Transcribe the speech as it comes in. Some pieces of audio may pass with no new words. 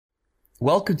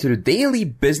Welcome to the Daily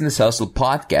Business Hustle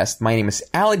podcast. My name is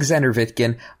Alexander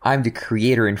Vitkin. I'm the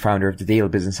creator and founder of the Daily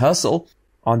Business Hustle.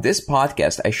 On this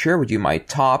podcast, I share with you my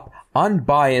top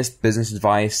unbiased business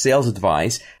advice, sales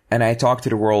advice, and I talk to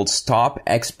the world's top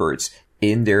experts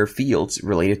in their fields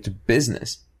related to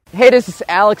business. Hey, this is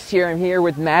Alex here. I'm here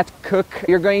with Matt Cook.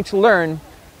 You're going to learn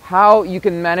how you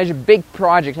can manage a big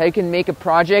project, how you can make a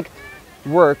project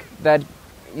work that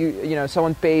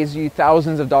someone pays you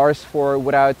thousands of dollars for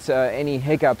without any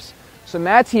hiccups. So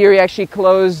Matt's here. He actually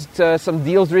closed some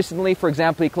deals recently. For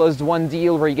example, he closed one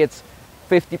deal where he gets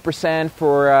 50%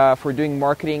 for doing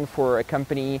marketing for a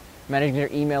company, managing their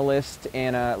email list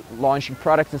and launching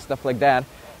products and stuff like that.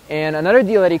 And another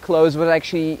deal that he closed was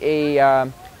actually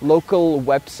a local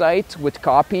website with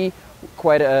copy,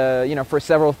 quite for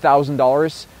several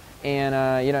 $1,000s. And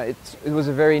it was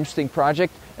a very interesting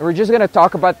project. And we're just going to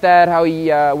talk about that, how he,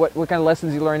 what kind of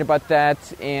lessons he learned about that,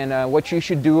 and what you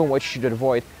should do and what you should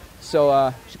avoid.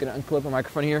 So just going to unclip the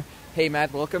microphone here. Hey,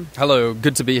 Matt, welcome. Hello,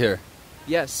 good to be here.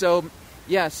 So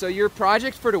your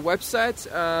project for the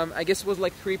website, I guess it was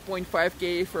like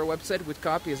 $3.5K for a website with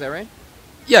copy, is that right?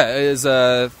 Yeah, it was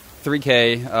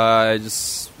 $3K. I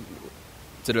just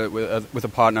did it with a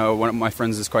partner. One of my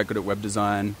friends is quite good at web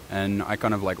design, and I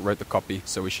kind of like wrote the copy,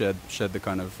 so we shared the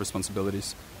kind of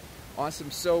responsibilities.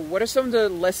 Awesome. So what are some of the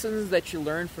lessons that you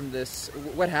learned from this?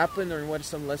 What happened, or what are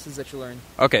some lessons that you learned?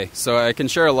 Okay, so I can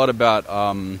share a lot about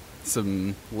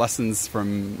some lessons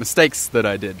from mistakes that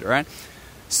I did, right?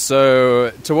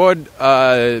 So toward,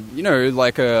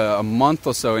 like a month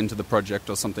or so into the project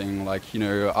or something,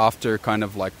 after kind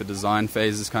of like the design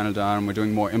phase is kind of done and we're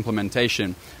doing more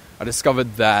implementation, I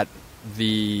discovered that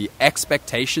the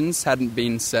expectations hadn't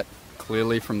been set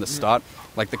clearly from the start.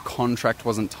 Like the contract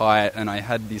wasn't tight, and I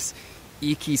had this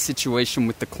icky situation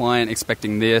with the client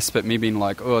expecting this, but me being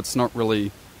like, oh, it's not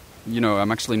really,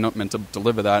 I'm actually not meant to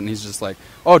deliver that. And he's just like,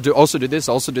 oh, also do this,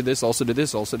 also do this, also do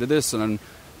this, also do this. And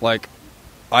like,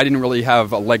 I didn't really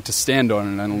have a leg to stand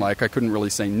on, and like I couldn't really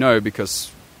say no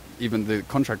because even the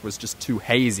contract was just too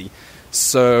hazy.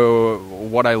 So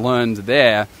what I learned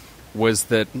there was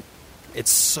that it's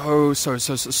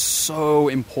so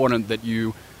important that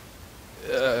you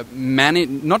manage,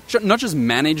 not just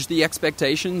manage the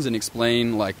expectations and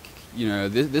explain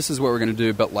this is what we're going to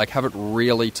do, but like have it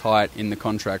really tight in the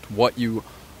contract what you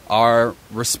are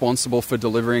responsible for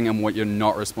delivering and what you're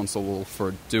not responsible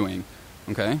for doing.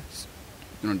 Okay,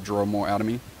 you want to draw more out of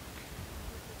me?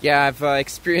 Yeah, I've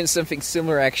experienced something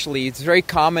similar actually. It's very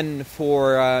common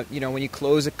for when you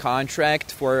close a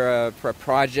contract for a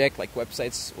project like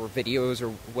websites or videos or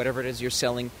whatever it is you're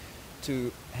selling,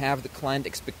 to have the client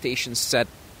expectations set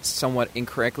somewhat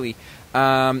incorrectly.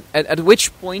 At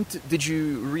which point did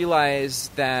you realize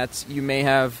that you may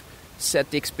have set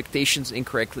the expectations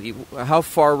incorrectly? How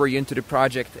far were you into the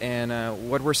project, and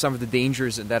what were some of the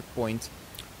dangers at that point?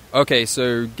 Okay,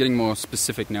 so getting more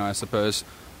specific now, I suppose.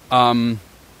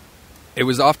 It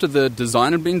was after the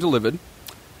design had been delivered,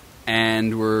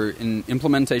 and we're in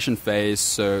implementation phase,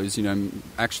 so it was,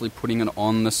 actually putting it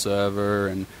on the server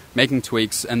and making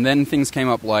tweaks, and then things came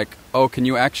up like, oh, can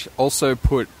you also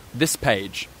put this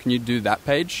page? Can you do that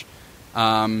page?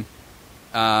 It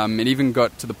even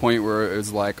got to the point where it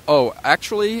was like, oh,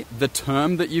 actually, the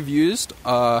term that you've used,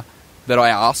 that I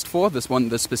asked for,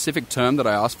 the specific term that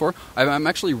I asked for, I'm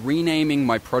actually renaming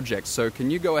my project, so can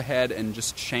you go ahead and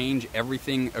just change every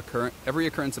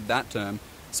occurrence of that term,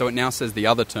 so it now says the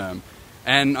other term?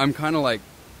 And I'm kind of like,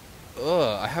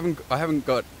 I haven't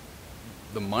got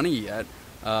the money yet.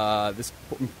 This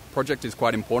project is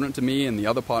quite important to me and the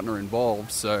other partner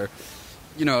involved. So,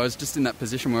 I was just in that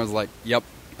position where I was like, yep,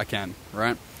 I can,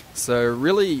 right? So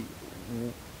really,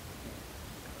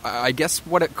 I guess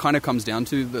what it kind of comes down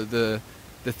to, the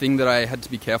thing that I had to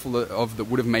be careful of that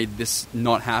would have made this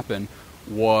not happen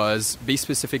was be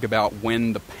specific about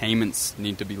when the payments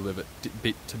need to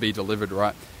be delivered,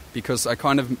 right? Because I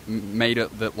kind of made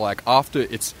it that like after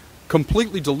it's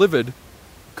completely delivered,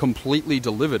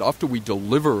 after we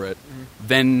deliver it,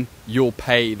 then you'll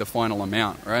pay the final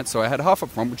amount, right? So I had half up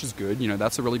front, which is good.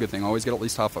 That's a really good thing. I always get at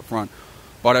least half up front.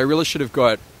 But I really should have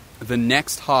got the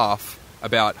next half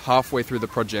about halfway through the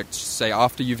project, say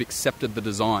after you've accepted the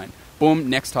design. Boom,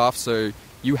 next half, so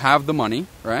you have the money,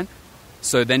 right?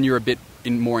 So then you're a bit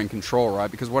more in control,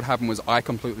 right? Because what happened was I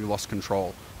completely lost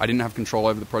control. I didn't have control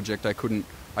over the project. I couldn't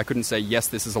say, yes,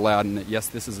 this is allowed, and yes,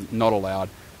 this is not allowed.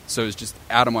 So it was just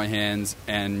out of my hands,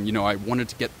 and, I wanted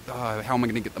to get, how am I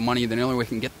going to get the money? The only way I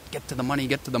can get to the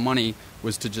money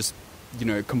was to just,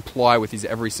 comply with his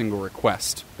every single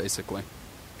request, basically.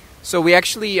 So we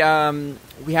actually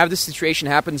we have this situation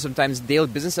happen sometimes. Daily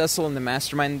Business Hustle in the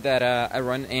mastermind that I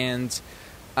run, and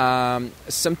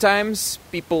sometimes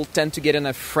people tend to get in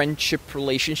a friendship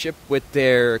relationship with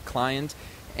their client,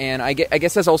 and I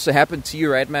guess that's also happened to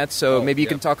you, right, Matt? So maybe you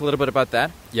can talk a little bit about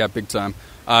that. Yeah, big time.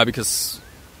 Because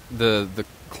the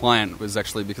client was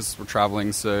actually, because we're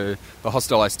traveling, so the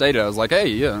hostel I stayed at, I was like,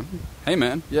 hey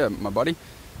man, my buddy,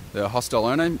 the hostel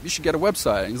owner, you should get a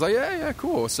website. And he's like, yeah,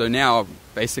 cool. So now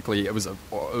basically it was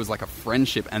like a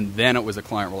friendship, and then it was a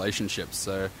client relationship.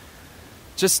 So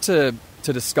just to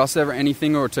discuss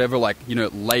anything, or to ever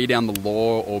lay down the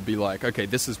law, or be like, okay,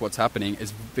 this is what's happening,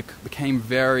 became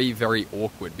very, very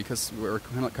awkward, because we were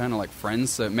kind of like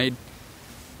friends. So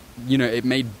it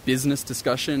made business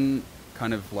discussion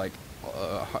kind of like,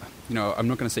 I'm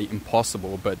not going to say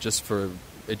impossible, but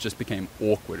it just became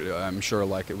awkward. I'm sure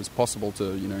it was possible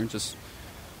to, just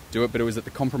do it, but it was at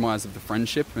the compromise of the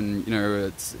friendship, and,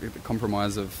 it's at the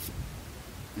compromise of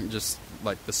just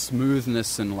the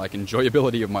smoothness and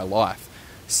enjoyability of my life.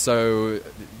 So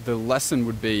the lesson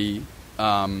would be,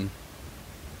 I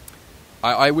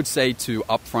would say to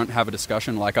upfront have a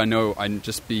discussion. And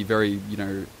just be very,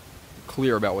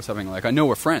 clear about what's happening. I know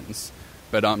we're friends,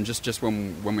 but just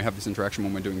when we have this interaction,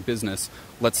 when we're doing business,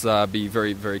 let's be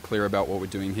very, very clear about what we're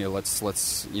doing here. Let's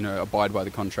abide by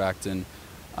the contract, and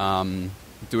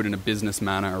do it in a business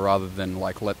manner, rather than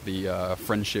let the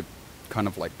friendship kind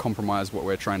of compromise what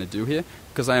we're trying to do here.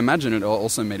 Because I imagine it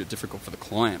also made it difficult for the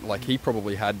client. He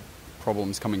probably had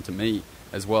problems coming to me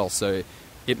as well. So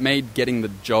it made getting the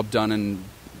job done and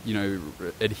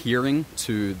adhering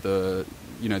to the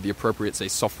the appropriate, say,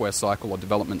 software cycle or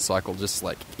development cycle just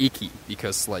icky,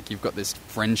 because you've got this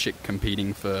friendship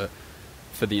competing for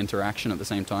the interaction at the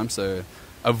same time. So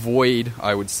avoid,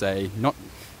 I would say, not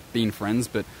being friends,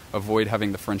 but avoid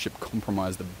having the friendship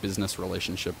compromise the business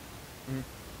relationship. Mm-hmm.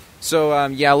 So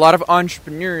a lot of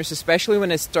entrepreneurs, especially when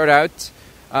they start out,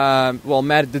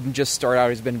 Matt didn't just start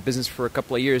out, he's been in business for a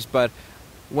couple of years, but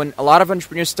when a lot of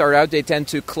entrepreneurs start out, they tend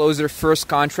to close their first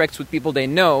contracts with people they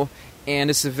know.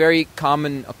 And it's a very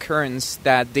common occurrence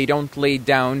that they don't lay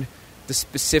down the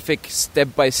specific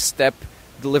step-by-step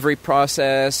delivery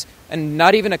process, and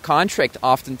not even a contract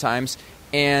oftentimes.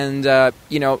 And,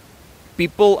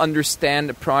 people understand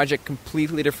a project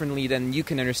completely differently than you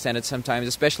can understand it sometimes,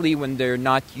 especially when they're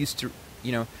not used to,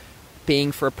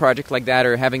 paying for a project like that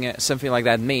or having something like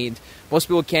that made. Most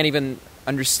people can't even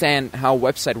understand how a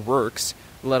website works,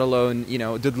 let alone,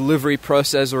 the delivery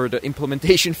process or the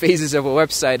implementation phases of a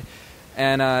website.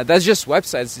 And that's just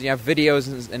websites. You have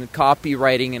videos and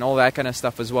copywriting and all that kind of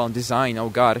stuff as well, and design, oh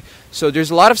god. So there's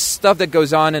a lot of stuff that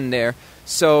goes on in there.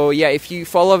 So if you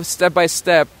follow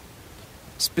step-by-step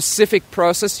specific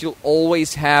process, you'll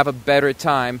always have a better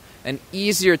time, an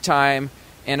easier time,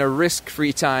 and a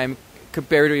risk-free time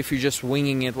compared to if you're just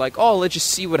winging it, let's just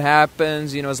see what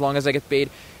happens, as long as I get paid.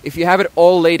 If you have it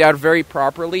all laid out very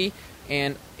properly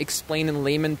and explain in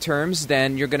layman terms,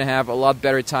 then you're going to have a lot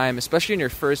better time, especially in your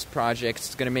first project.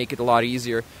 It's going to make it a lot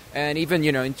easier. And even,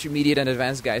 intermediate and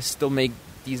advanced guys still make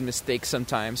these mistakes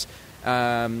sometimes.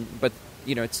 But,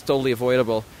 it's totally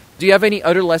avoidable. Do you have any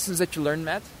other lessons that you learned,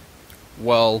 Matt?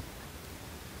 Well,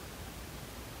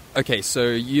 okay, so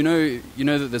you know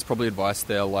that there's probably advice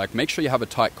there, make sure you have a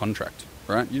tight contract,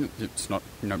 right? It's not,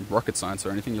 rocket science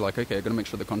or anything. You're okay, I've got to make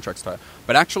sure the contract's tight.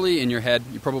 But actually, in your head,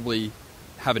 you probably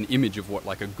have an image of what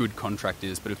a good contract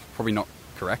is, but it's probably not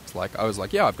correct. I was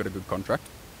I've got a good contract,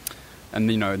 and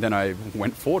then I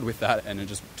went forward with that, and it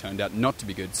just turned out not to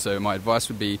be good. So my advice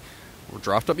would be,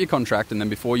 draft up your contract, and then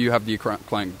before you have the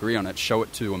client agree on it, show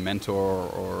it to a mentor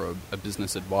or a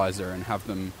business advisor, and have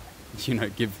them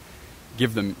give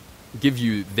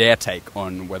you their take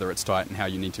on whether it's tight and how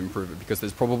you need to improve it, because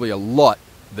there's probably a lot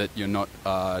that you're not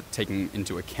taking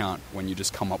into account when you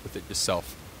just come up with it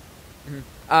yourself.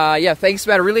 Mm-hmm. Thanks,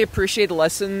 Matt. I really appreciate the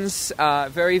lessons.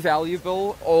 Very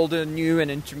valuable. All the new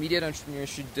and intermediate entrepreneurs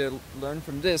should learn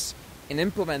from this and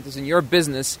implement this in your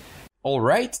business. All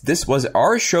right, this was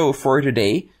our show for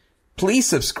today. Please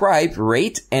subscribe,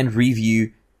 rate, and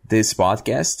review this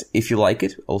podcast if you like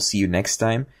it. I'll see you next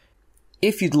time.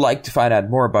 If you'd like to find out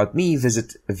more about me,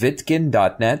 visit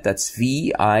vitkin.net. That's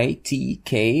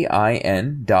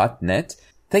VITKIN.net.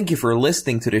 Thank you for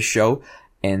listening to this show,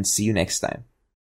 and see you next time.